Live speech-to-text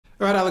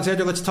All right,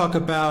 Alexander, let's talk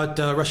about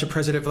Russian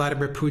President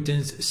Vladimir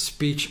Putin's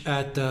speech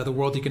at the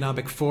World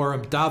Economic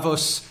Forum,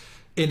 Davos.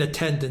 In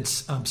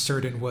attendance, I'm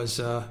certain, was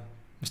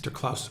Mr.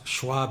 Klaus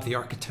Schwab, the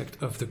architect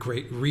of the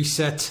Great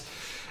Reset.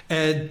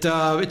 And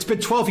it's been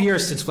 12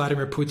 years since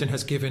Vladimir Putin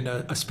has given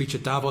a speech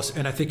at Davos,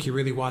 and I think he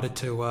really wanted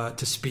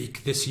to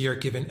speak this year,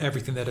 given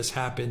everything that has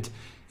happened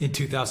in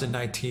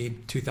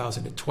 2019,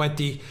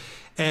 2020.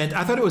 And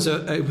I thought it was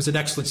an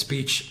excellent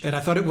speech, and I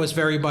thought it was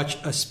very much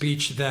a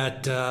speech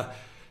that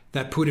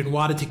Putin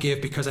wanted to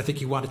give, because I think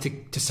he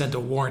wanted to send a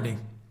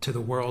warning to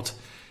the world.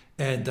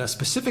 And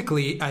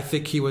specifically, I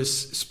think he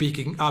was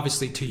speaking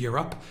obviously to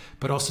Europe,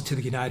 but also to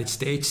the United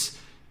States.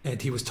 And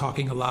he was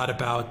talking a lot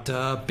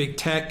about big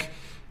tech,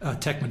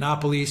 tech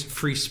monopolies,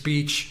 free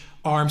speech,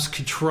 arms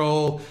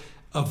control,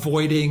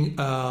 avoiding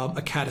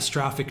a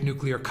catastrophic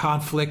nuclear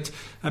conflict.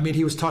 I mean,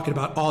 he was talking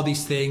about all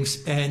these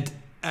things. And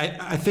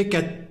I think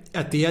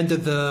at the end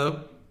of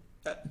the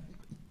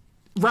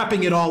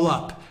wrapping it all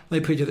up,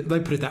 let me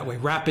put it that way,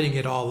 wrapping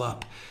it all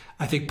up,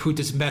 I think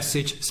Putin's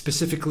message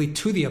specifically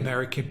to the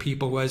American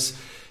people was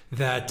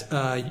that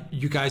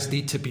you guys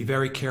need to be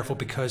very careful,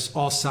 because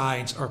all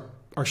signs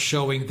are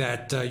showing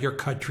that your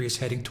country is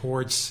heading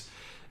towards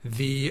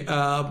the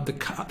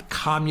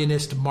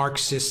communist,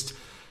 Marxist,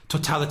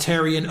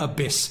 totalitarian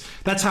abyss.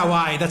 That's how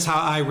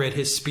I read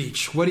his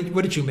speech. What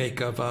did you make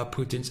of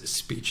Putin's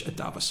speech at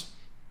Davos?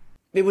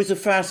 It was a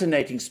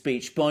fascinating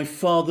speech, by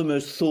far the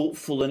most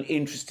thoughtful and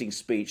interesting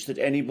speech that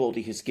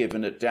anybody has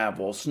given at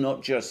Davos,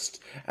 not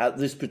just at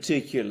this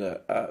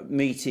particular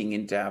meeting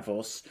in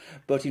Davos,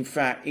 but in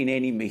fact in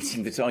any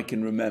meeting that I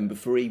can remember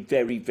for a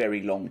very,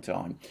 very long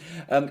time.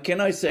 Can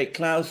I say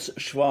Klaus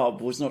Schwab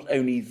was not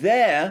only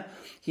there,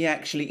 he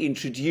actually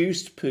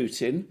introduced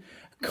Putin,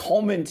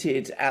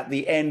 commented at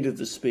the end of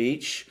the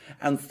speech,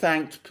 and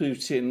thanked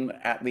Putin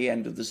at the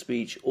end of the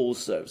speech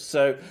also.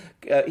 So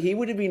he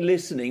would have been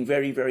listening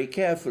very, very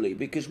carefully,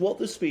 because what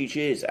the speech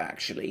is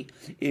actually,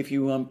 if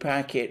you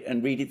unpack it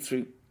and read it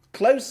through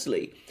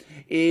closely,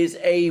 is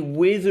a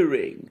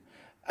withering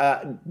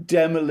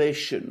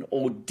demolition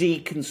or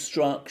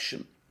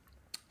deconstruction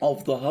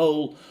of the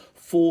whole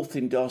fourth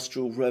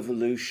industrial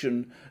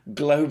revolution,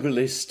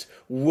 globalist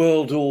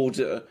world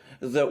order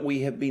that we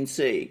have been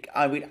seeing.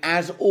 I mean,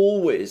 as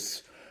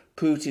always,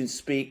 Putin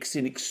speaks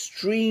in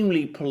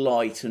extremely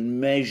polite and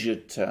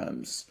measured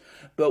terms.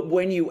 But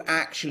when you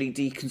actually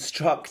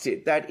deconstruct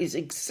it, that is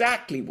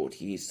exactly what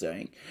he is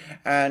saying.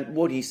 And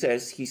what he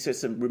says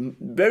some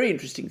very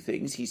interesting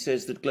things. He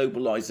says that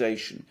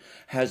globalization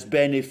has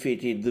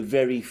benefited the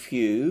very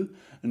few,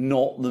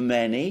 not the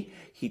many.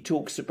 He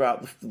talks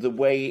about the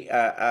way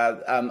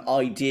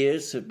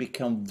ideas have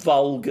become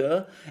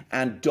vulgar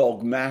and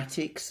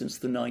dogmatic since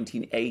the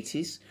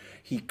 1980s.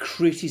 He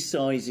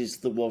criticizes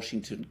the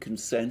Washington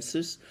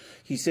Consensus.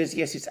 He says,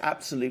 yes, it's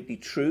absolutely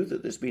true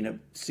that there's been a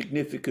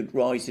significant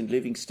rise in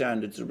living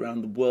standards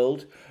around the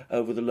world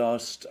over the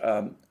last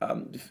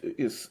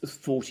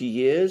 40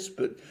 years,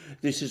 but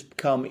this has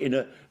come in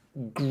a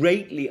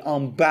greatly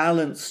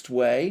unbalanced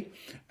way,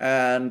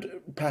 and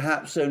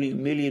perhaps only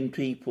 1 million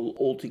people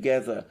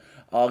altogether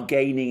are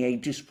gaining a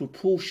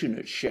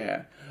disproportionate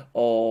share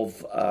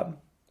of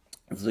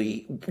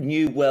the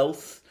new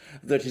wealth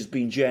that has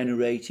been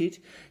generated.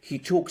 He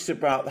talks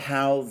about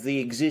how the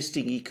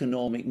existing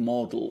economic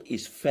model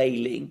is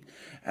failing,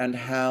 and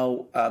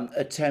how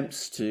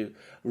attempts to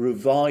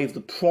revive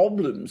the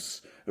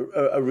problems,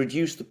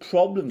 reduce the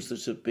problems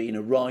that have been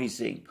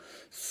arising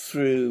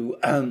through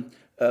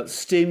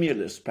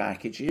stimulus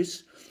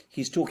packages.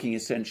 He's talking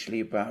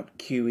essentially about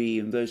QE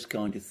and those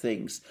kind of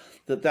things,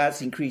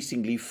 that's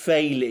increasingly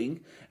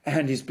failing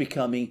and is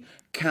becoming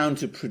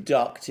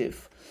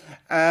counterproductive.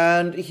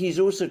 And he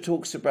also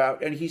talks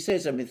about, and he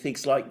says, I mean,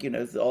 things like,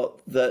 things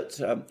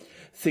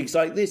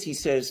like this. He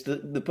says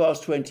that the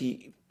past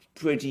 20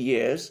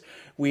 years,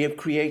 we have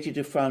created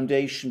a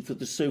foundation for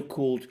the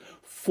so-called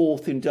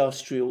fourth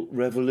industrial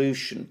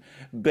revolution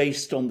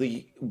based on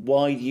the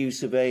wide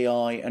use of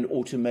AI and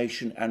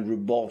automation and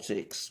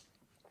robotics.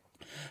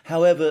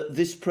 However,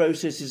 this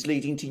process is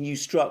leading to new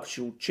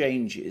structural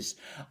changes.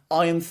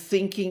 I am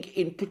thinking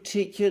in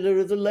particular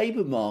of the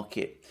labour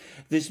market.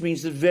 This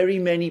means that very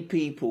many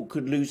people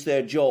could lose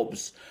their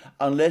jobs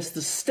unless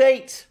the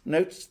state,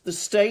 note the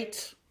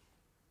state,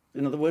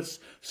 in other words,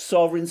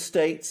 sovereign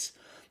states,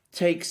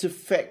 takes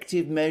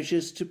effective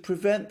measures to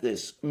prevent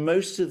this.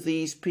 Most of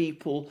these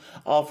people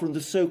are from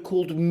the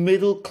so-called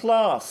middle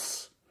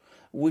class,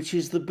 which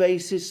is the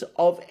basis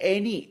of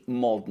any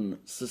modern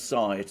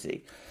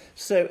society.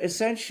 So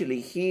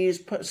essentially, he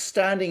is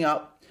standing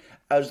up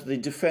as the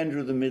defender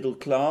of the middle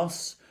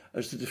class,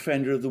 as the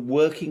defender of the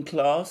working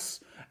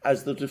class,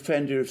 as the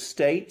defender of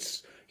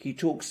states. He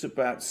talks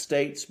about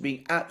states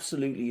being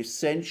absolutely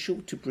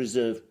essential to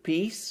preserve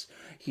peace.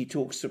 He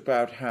talks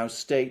about how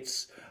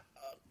states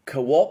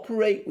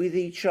cooperate with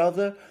each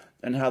other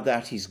and how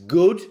that is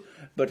good,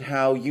 but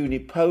how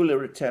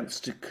unipolar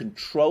attempts to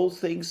control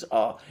things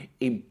are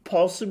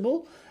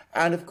impossible.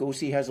 And of course,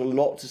 he has a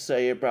lot to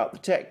say about the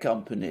tech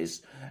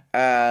companies.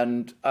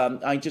 And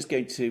I'm just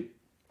going to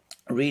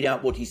read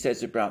out what he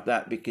says about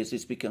that because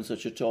it's become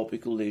such a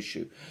topical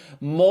issue.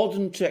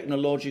 Modern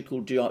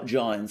technological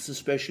giants,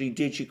 especially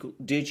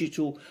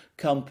digital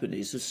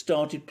companies, have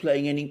started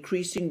playing an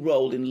increasing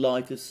role in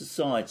life of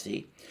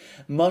society.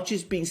 Much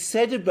is being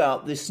said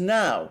about this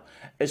now,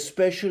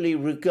 especially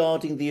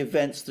regarding the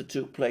events that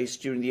took place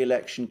during the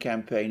election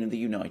campaign in the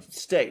United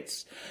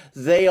States.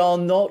 They are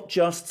not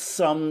just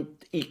some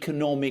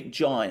economic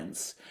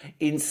giants.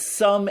 In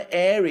some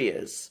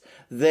areas,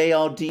 they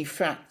are de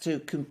facto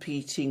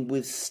competing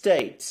with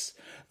states.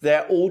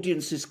 Their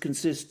audiences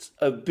consist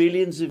of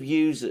billions of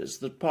users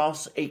that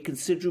pass a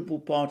considerable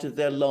part of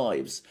their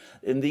lives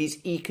in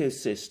these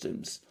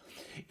ecosystems.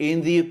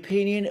 In the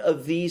opinion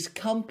of these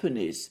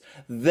companies,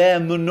 their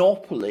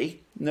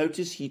monopoly,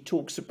 notice he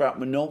talks about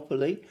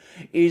monopoly,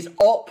 is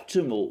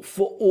optimal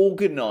for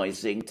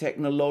organizing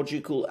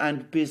technological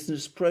and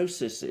business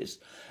processes.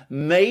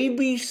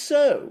 Maybe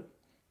so,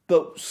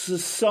 but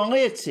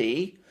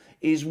society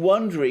is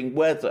wondering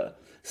whether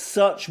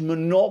such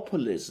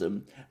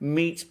monopolism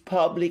meets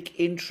public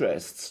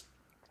interests.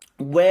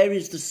 Where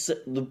is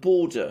the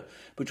border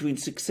between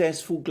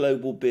successful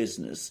global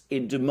business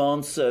in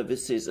demand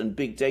services and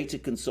big data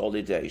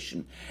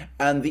consolidation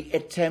and the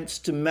attempts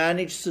to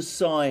manage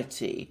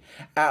society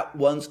at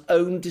one's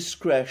own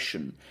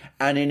discretion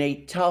and in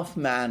a tough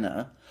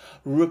manner,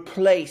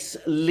 replace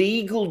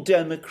legal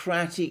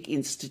democratic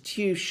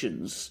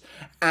institutions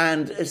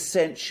and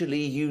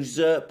essentially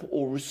usurp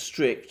or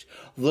restrict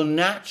the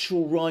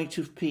natural right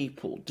of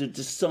people to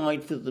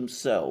decide for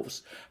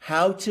themselves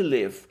how to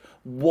live,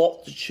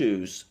 what to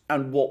choose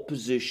and what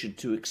position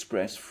to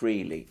express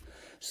freely.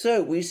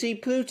 So we see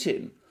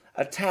Putin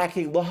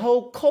attacking the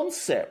whole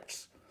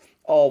concept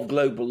of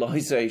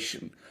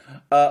globalization,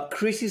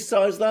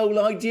 criticize the whole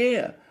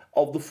idea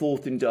of the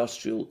fourth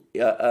industrial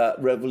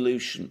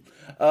revolution,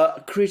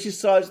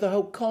 criticize the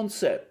whole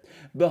concept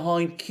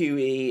behind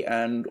QE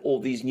and all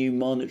these new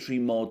monetary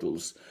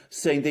models,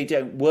 saying they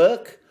don't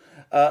work,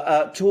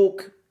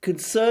 talk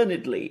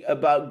concernedly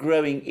about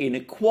growing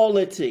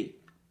inequality,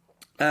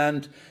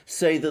 and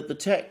say that the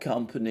tech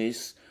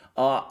companies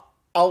are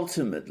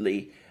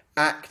ultimately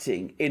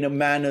acting in a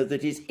manner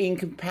that is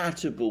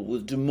incompatible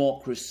with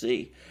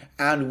democracy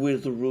and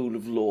with the rule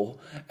of law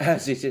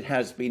as it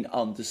has been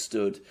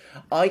understood.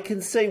 I can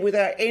say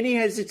without any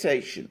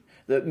hesitation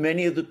that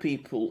many of the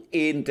people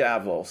in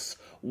Davos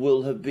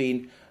will have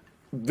been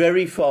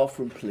very far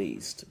from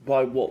pleased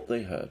by what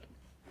they heard.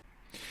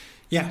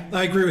 Yeah,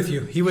 I agree with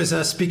you. He was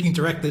speaking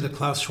directly to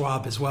Klaus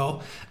Schwab as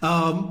well.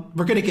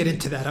 We're going to get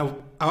into that.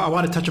 I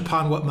want to touch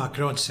upon what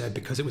Macron said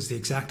because it was the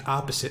exact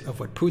opposite of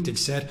what Putin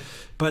said.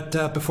 But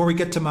before we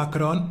get to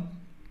Macron,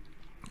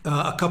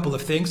 a couple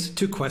of things,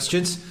 two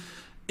questions.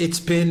 It's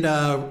been,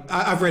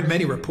 I've read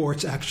many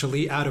reports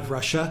actually out of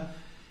Russia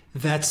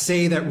that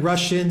say that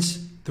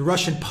Russians, the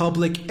Russian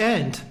public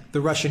and the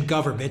Russian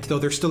government, though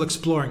they're still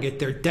exploring it,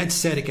 they're dead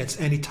set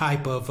against any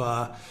type of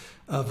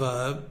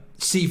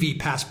CV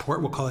passport,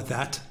 we'll call it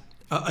that,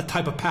 a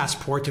type of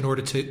passport in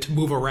order to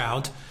move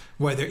around,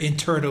 whether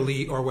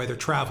internally or whether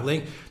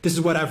traveling. This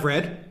is what I've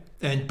read,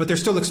 but they're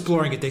still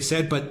exploring it, they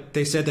said, but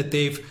they said that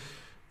they've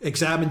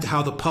examined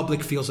how the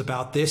public feels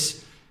about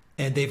this,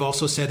 and they've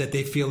also said that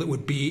they feel it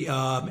would be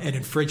an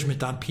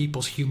infringement on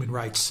people's human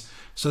rights.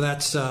 So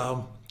that's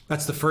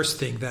the first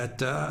thing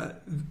that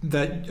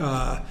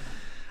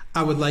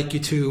I would like you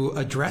to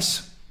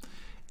address.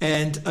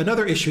 And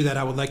another issue that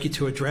I would like you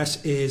to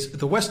address is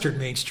the Western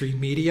mainstream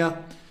media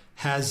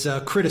has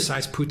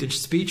criticized Putin's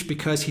speech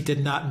because he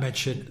did not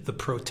mention the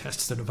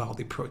protests, the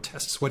Navalny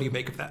protests. What do you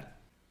make of that?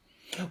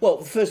 Well,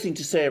 the first thing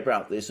to say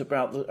about this,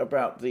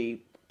 about the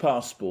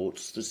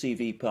passports, the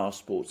CV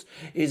passports,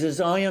 is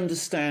as I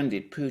understand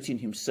it,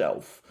 Putin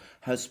himself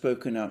has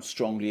spoken out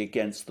strongly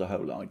against the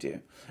whole idea.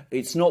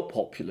 It's not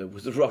popular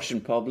with the Russian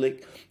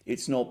public.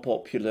 It's not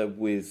popular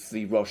with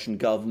the Russian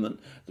government.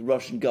 The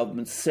Russian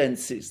government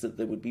senses that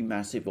there would be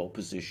massive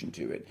opposition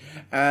to it.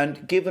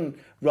 And given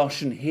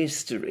Russian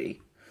history,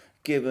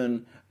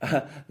 given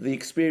the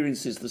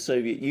experiences the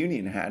Soviet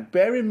Union had,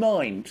 bear in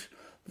mind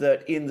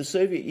that in the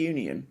Soviet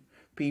Union,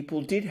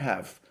 people did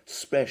have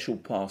special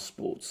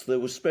passports. There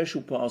were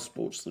special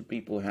passports that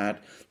people had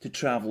to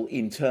travel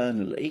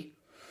internally,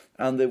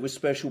 and there were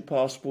special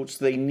passports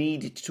they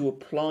needed to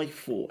apply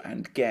for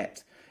and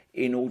get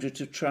in order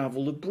to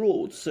travel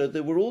abroad. So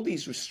there were all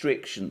these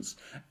restrictions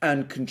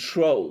and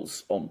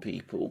controls on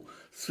people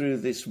through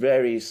this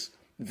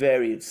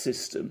varied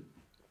system.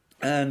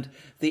 And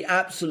the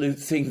absolute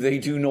thing they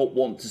do not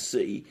want to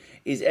see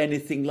is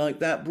anything like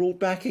that brought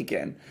back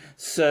again.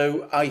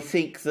 So I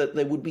think that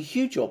there would be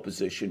huge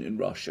opposition in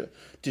Russia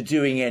to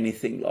doing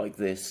anything like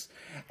this.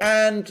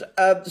 And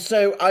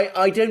so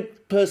I don't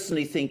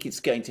personally think it's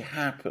going to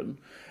happen.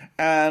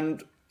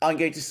 And I'm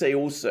going to say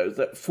also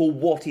that for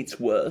what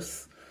it's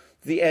worth,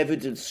 the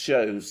evidence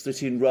shows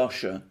that in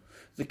Russia,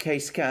 the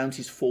case count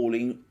is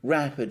falling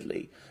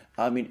rapidly.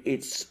 I mean,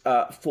 it's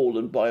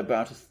fallen by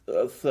about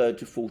a third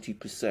to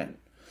 40%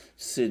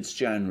 since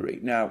January.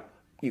 Now,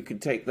 you can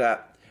take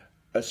that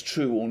as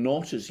true or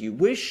not as you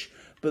wish,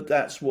 but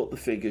that's what the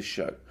figures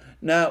show.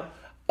 Now,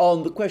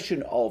 on the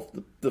question of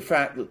the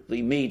fact that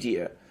the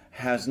media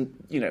hasn't,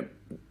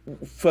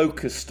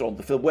 focused on,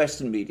 the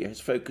Western media has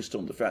focused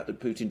on the fact that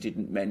Putin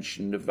didn't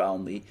mention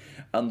Navalny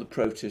and the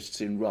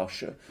protests in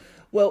Russia.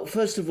 Well,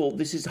 first of all,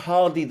 this is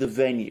hardly the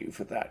venue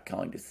for that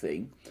kind of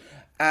thing.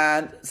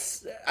 And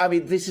I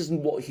mean, this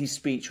isn't what his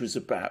speech was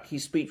about.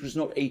 His speech was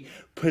not a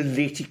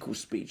political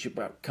speech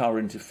about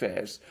current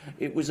affairs.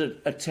 It was an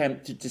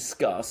attempt to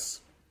discuss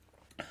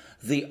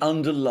the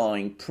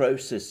underlying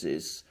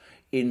processes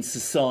in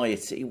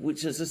society,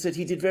 which, as I said,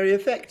 he did very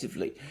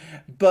effectively.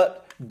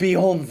 But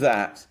beyond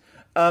that,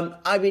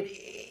 I mean,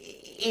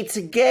 it's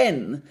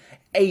again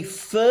a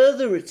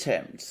further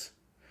attempt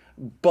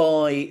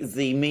by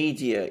the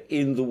media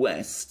in the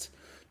West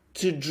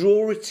to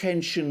draw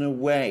attention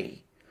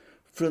away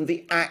from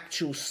the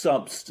actual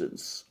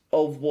substance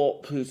of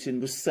what Putin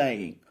was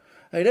saying.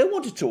 I don't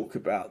want to talk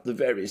about the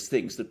various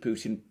things that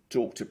Putin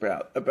talked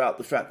about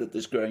the fact that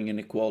there's growing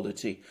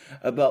inequality,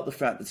 about the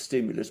fact that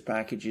stimulus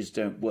packages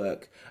don't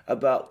work,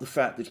 about the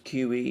fact that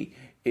QE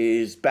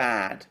is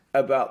bad,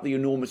 about the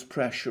enormous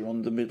pressure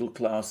on the middle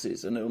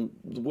classes and on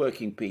the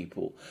working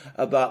people,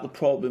 about the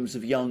problems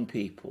of young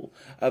people,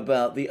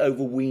 about the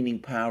overweening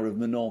power of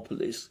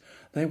monopolies.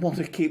 They want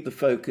to keep the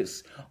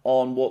focus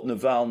on what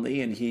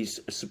Navalny and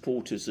his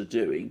supporters are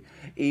doing,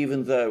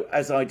 even though,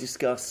 as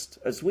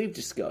we've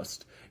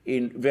discussed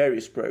in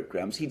various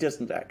programs, he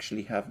doesn't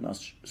actually have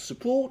much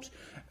support.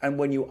 And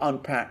when you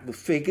unpack the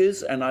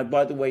figures, and I,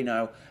 by the way,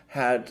 now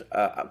had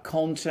a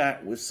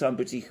contact with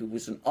somebody who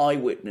was an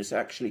eyewitness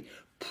actually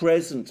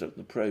present at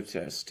the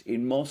protest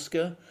in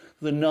Moscow,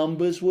 the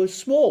numbers were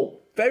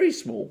small, very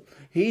small.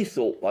 He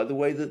thought, by the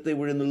way, that they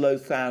were in the low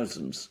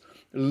thousands,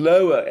 a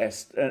lower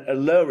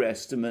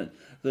estimate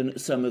than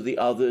some of the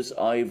others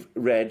I've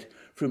read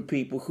from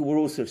people who were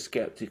also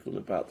sceptical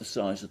about the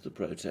size of the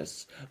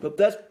protests. But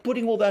that's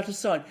putting all that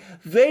aside.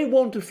 They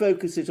want to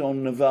focus it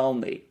on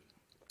Navalny,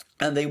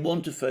 and they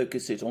want to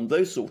focus it on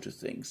those sort of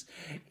things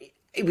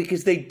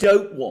because they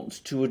don't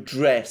want to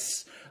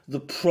address the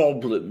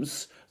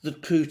problems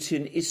that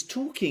Putin is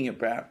talking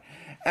about.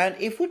 And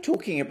if we're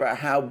talking about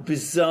how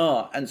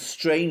bizarre and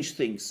strange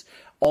things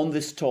on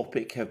this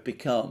topic have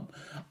become,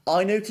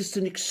 I noticed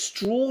an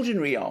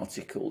extraordinary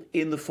article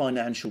in the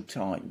Financial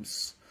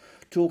Times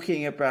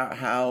talking about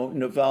how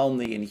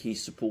Navalny and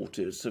his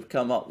supporters have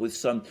come up with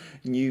some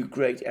new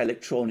great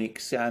electronic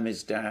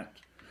samizdat.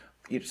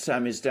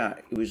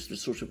 Samizdat was the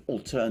sort of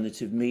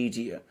alternative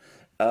media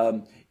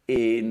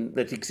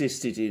that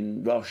existed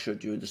in Russia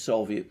during the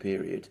Soviet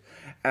period,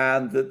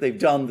 and that they've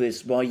done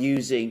this by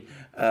using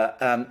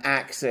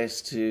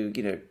access to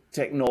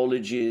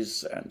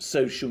technologies and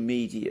social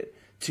media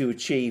to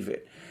achieve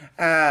it,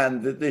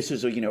 and that this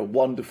is a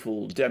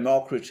wonderful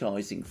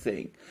democratizing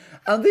thing.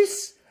 And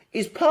this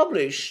is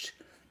published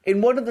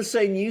in one of the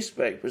same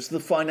newspapers, the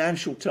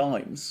Financial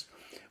Times,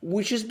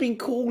 which has been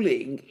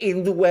calling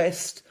in the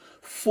West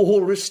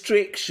for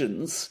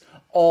restrictions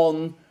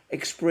on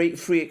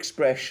free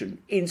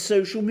expression in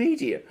social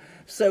media.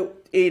 So,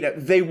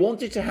 they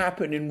want it to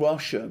happen in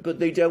Russia, but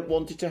they don't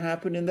want it to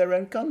happen in their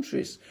own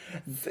countries.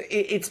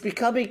 It's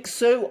becoming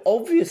so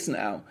obvious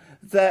now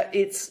that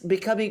it's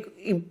becoming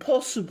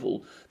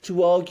impossible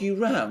to argue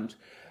round.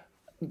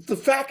 The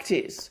fact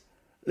is,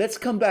 let's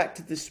come back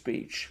to this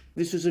speech.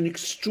 This is an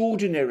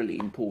extraordinarily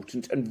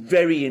important and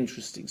very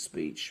interesting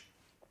speech.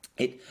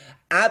 It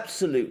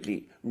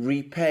absolutely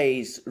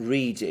repays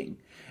reading,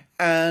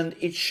 and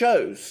it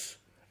shows,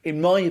 in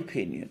my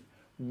opinion,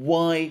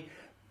 why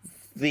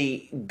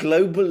the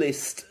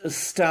globalist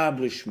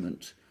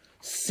establishment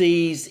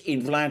sees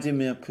in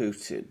Vladimir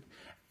Putin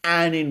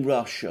and in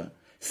Russia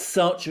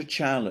such a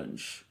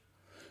challenge.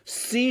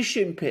 Xi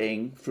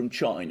Jinping from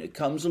China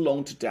comes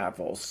along to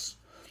Davos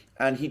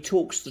and he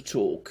talks the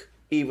talk,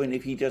 even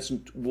if he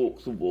doesn't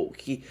walk the walk.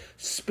 He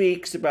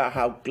speaks about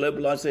how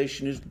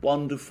globalization is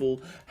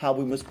wonderful, how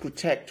we must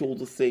protect all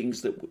the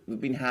things that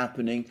have been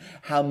happening,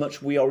 how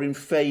much we are in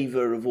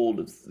favor of all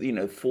of,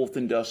 fourth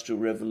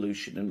industrial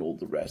revolution and all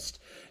the rest.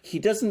 He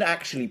doesn't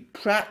actually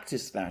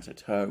practice that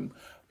at home,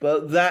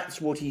 but that's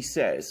what he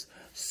says.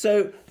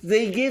 So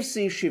they give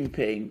Xi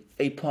Jinping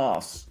a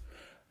pass.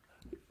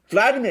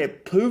 Vladimir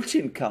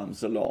Putin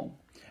comes along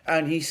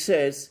and he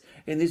says,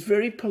 in this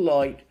very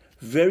polite,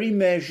 very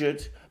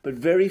measured, but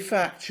very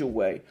factual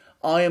way,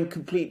 I am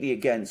completely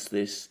against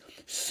this.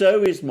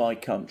 So is my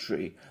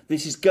country.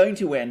 This is going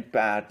to end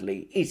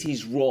badly. It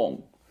is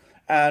wrong.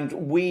 And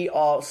we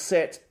are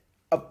set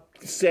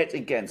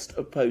against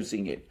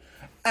opposing it.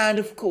 And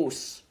of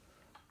course,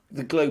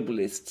 the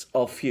globalists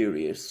are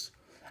furious.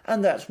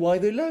 And that's why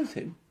they loathe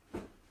him.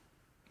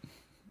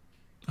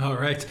 All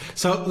right.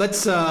 So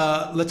let's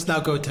now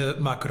go to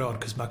Macron,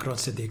 because Macron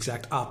said the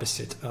exact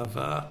opposite of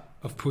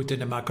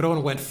Putin. And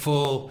Macron went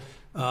full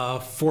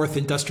fourth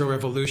industrial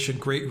revolution,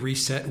 great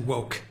reset,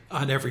 woke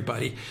on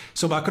everybody.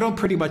 So Macron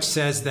pretty much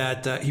says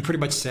that he pretty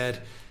much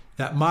said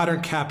that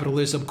modern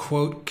capitalism,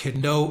 quote,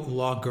 can no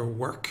longer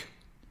work.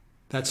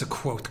 That's a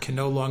quote, can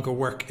no longer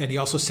work. And he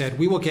also said,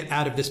 we will get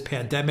out of this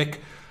pandemic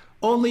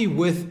only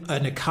with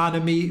an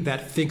economy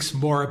that thinks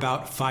more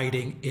about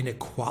fighting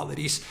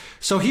inequalities.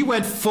 So he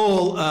went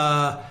full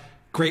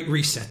Great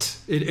Reset,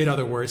 in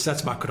other words.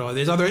 That's Macron.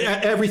 There's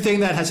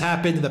everything that has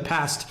happened in the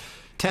past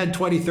 10,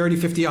 20, 30,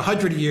 50,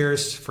 100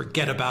 years,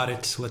 forget about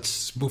it.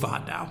 Let's move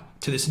on now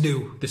to this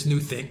new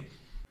thing.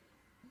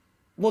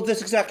 Well,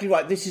 that's exactly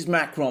right. This is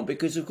Macron,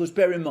 because, of course,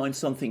 bear in mind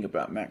something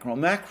about Macron.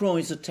 Macron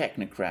is a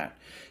technocrat.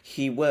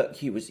 He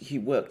worked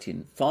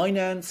in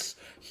finance.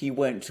 He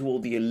went to all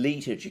the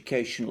elite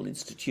educational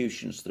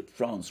institutions that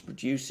France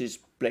produces,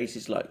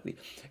 places like the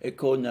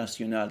École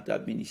Nationale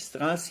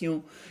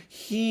d'Administration.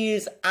 He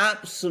is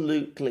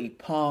absolutely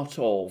part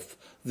of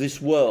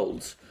this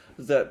world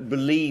that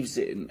believes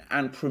in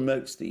and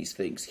promotes these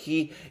things.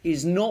 He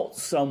is not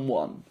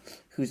someone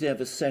who's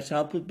ever set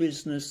up a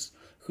business,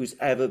 who's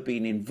ever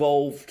been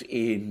involved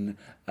in,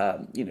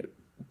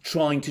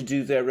 trying to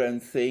do their own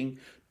thing,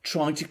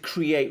 trying to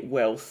create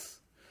wealth.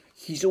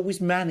 He's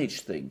always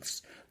managed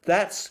things.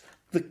 That's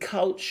the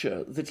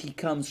culture that he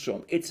comes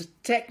from. It's a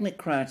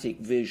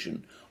technocratic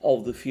vision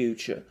of the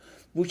future,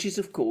 which is,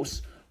 of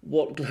course,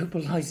 what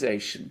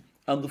globalization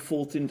and the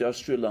fourth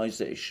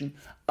industrialization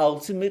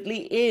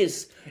ultimately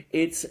is.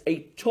 It's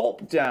a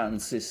top-down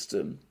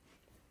system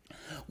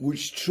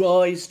which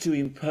tries to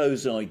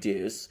impose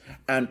ideas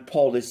and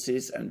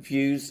policies and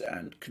views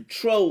and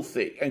control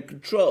from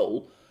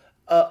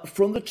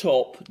the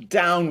top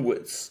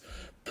downwards.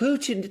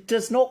 Putin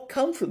does not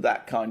come from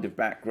that kind of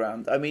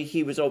background. I mean,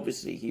 he was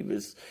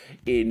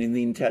in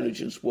the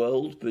intelligence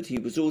world, but he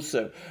was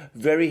also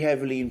very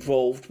heavily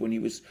involved when he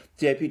was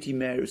deputy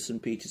mayor of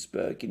St.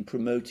 Petersburg in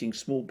promoting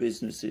small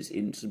businesses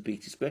in St.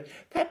 Petersburg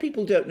that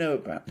people don't know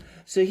about.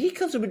 So he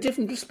comes from a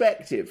different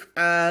perspective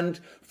and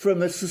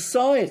from a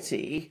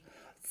society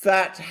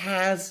that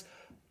has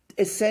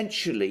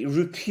essentially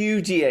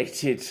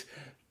repudiated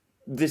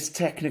this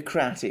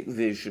technocratic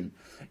vision.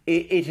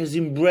 It has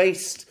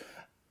embraced,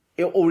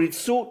 or is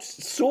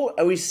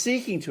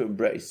seeking to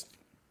embrace,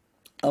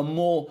 a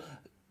more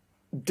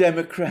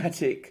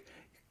democratic,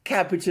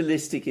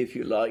 capitalistic, if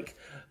you like,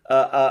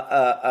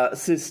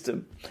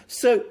 system.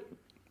 So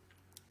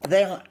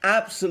they are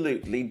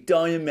absolutely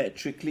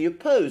diametrically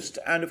opposed.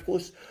 And of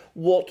course,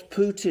 what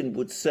Putin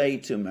would say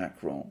to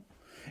Macron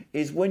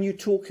is, when you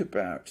talk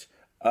about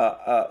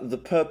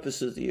the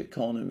purpose of the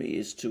economy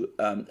is to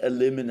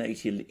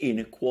eliminate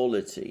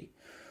inequality,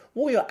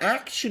 what you're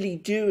actually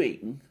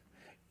doing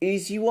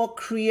is you are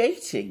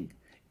creating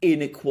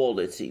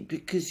inequality,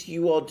 because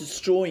you are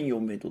destroying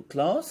your middle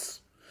class,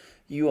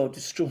 you are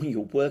destroying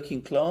your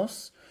working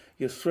class,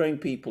 you're throwing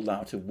people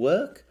out of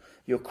work,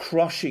 you're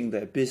crushing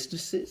their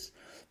businesses,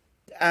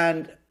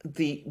 and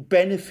the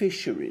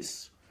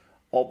beneficiaries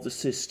of the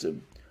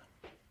system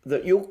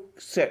that you're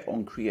set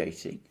on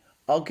creating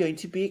are going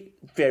to be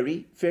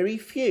very, very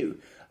few.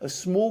 A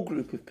small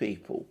group of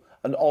people,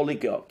 an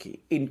oligarchy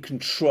in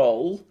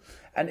control,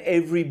 and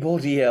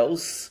everybody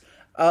else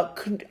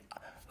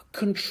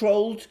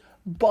controlled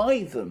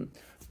by them.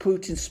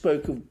 Putin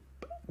spoke of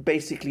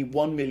basically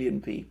 1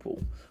 million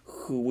people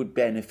who would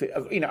benefit,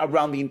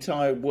 around the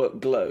entire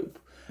globe,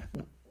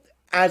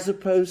 as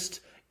opposed,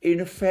 in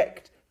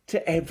effect,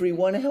 to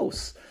everyone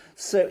else.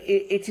 So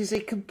it is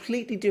a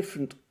completely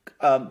different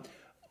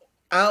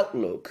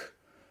outlook.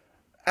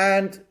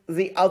 And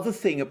the other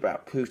thing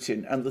about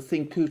Putin, and the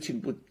thing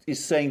Putin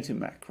is saying to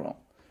Macron,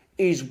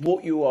 is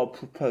what you are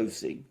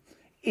proposing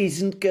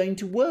isn't going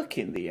to work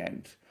in the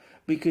end,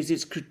 because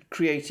it's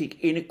creating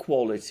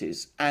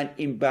inequalities and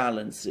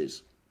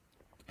imbalances,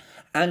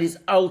 and is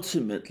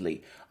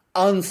ultimately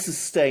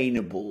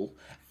unsustainable,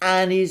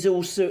 and is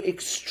also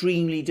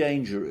extremely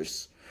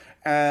dangerous.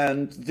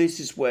 And this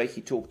is where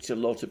he talked a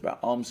lot about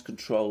arms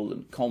control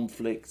and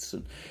conflicts,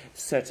 and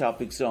set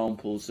up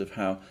examples of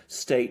how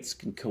states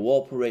can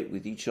cooperate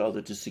with each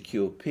other to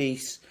secure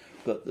peace,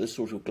 but the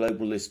sort of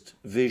globalist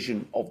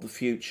vision of the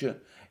future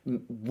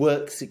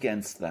works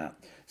against that.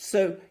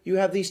 So you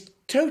have these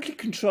totally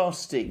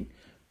contrasting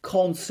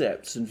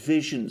concepts and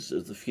visions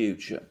of the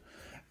future.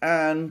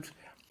 And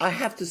I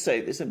have to say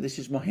this, and this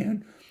is my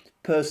own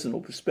personal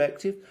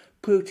perspective,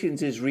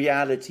 Putin's is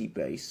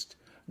reality-based,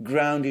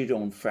 grounded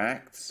on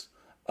facts,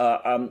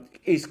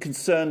 is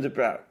concerned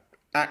about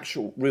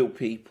actual real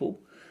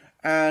people.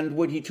 And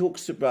when he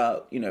talks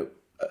about,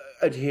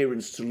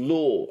 adherence to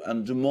law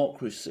and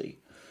democracy,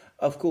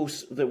 of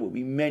course, there will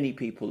be many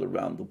people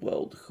around the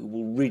world who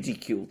will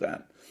ridicule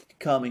that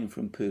coming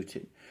from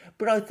Putin.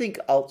 But I think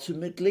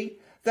ultimately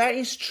that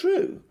is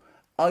true.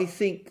 I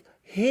think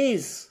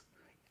his,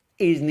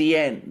 in the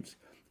end,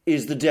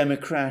 is the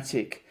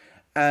democratic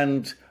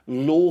and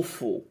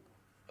lawful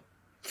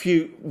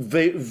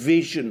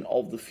vision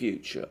of the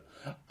future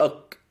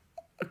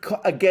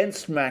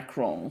against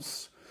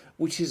Macron's,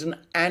 which is an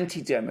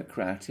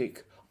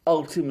anti-democratic,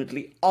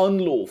 ultimately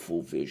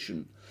unlawful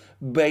vision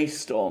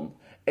based on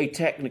a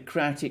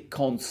technocratic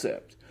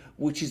concept,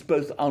 which is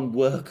both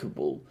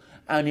unworkable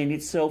and in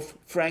itself,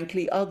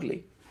 frankly,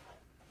 ugly.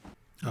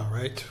 All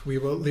right. We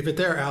will leave it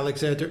there.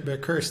 Alexander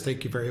Merkers,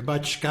 thank you very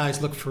much.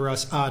 Guys, look for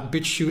us on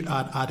BitChute,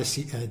 on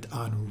Odyssey, and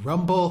on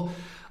Rumble.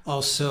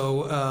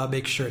 Also,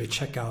 make sure to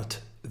check out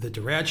the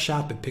Duran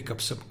shop and pick up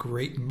some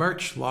great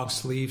merch, long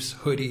sleeves,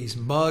 hoodies,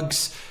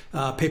 mugs,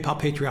 PayPal,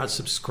 Patreon,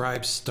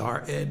 subscribe,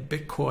 star, and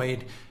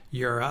Bitcoin.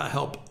 Your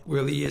help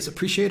really is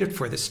appreciated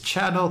for this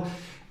channel.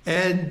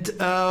 And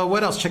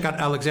what else? Check out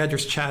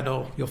Alexander's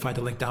channel. You'll find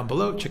a link down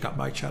below. Check out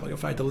my channel. You'll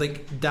find a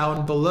link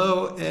down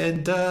below.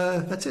 And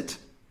that's it.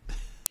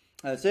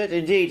 That's it,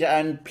 indeed.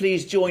 And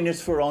please join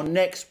us for our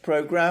next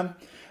program.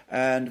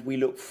 And we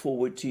look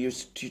forward to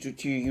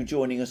you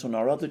joining us on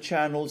our other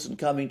channels and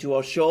coming to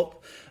our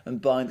shop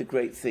and buying the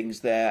great things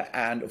there.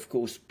 And, of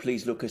course,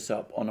 please look us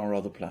up on our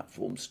other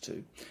platforms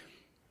too.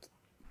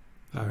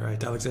 All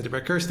right, Alexander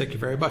Beckers, thank you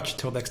very much.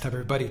 Until next time,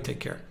 everybody, take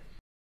care.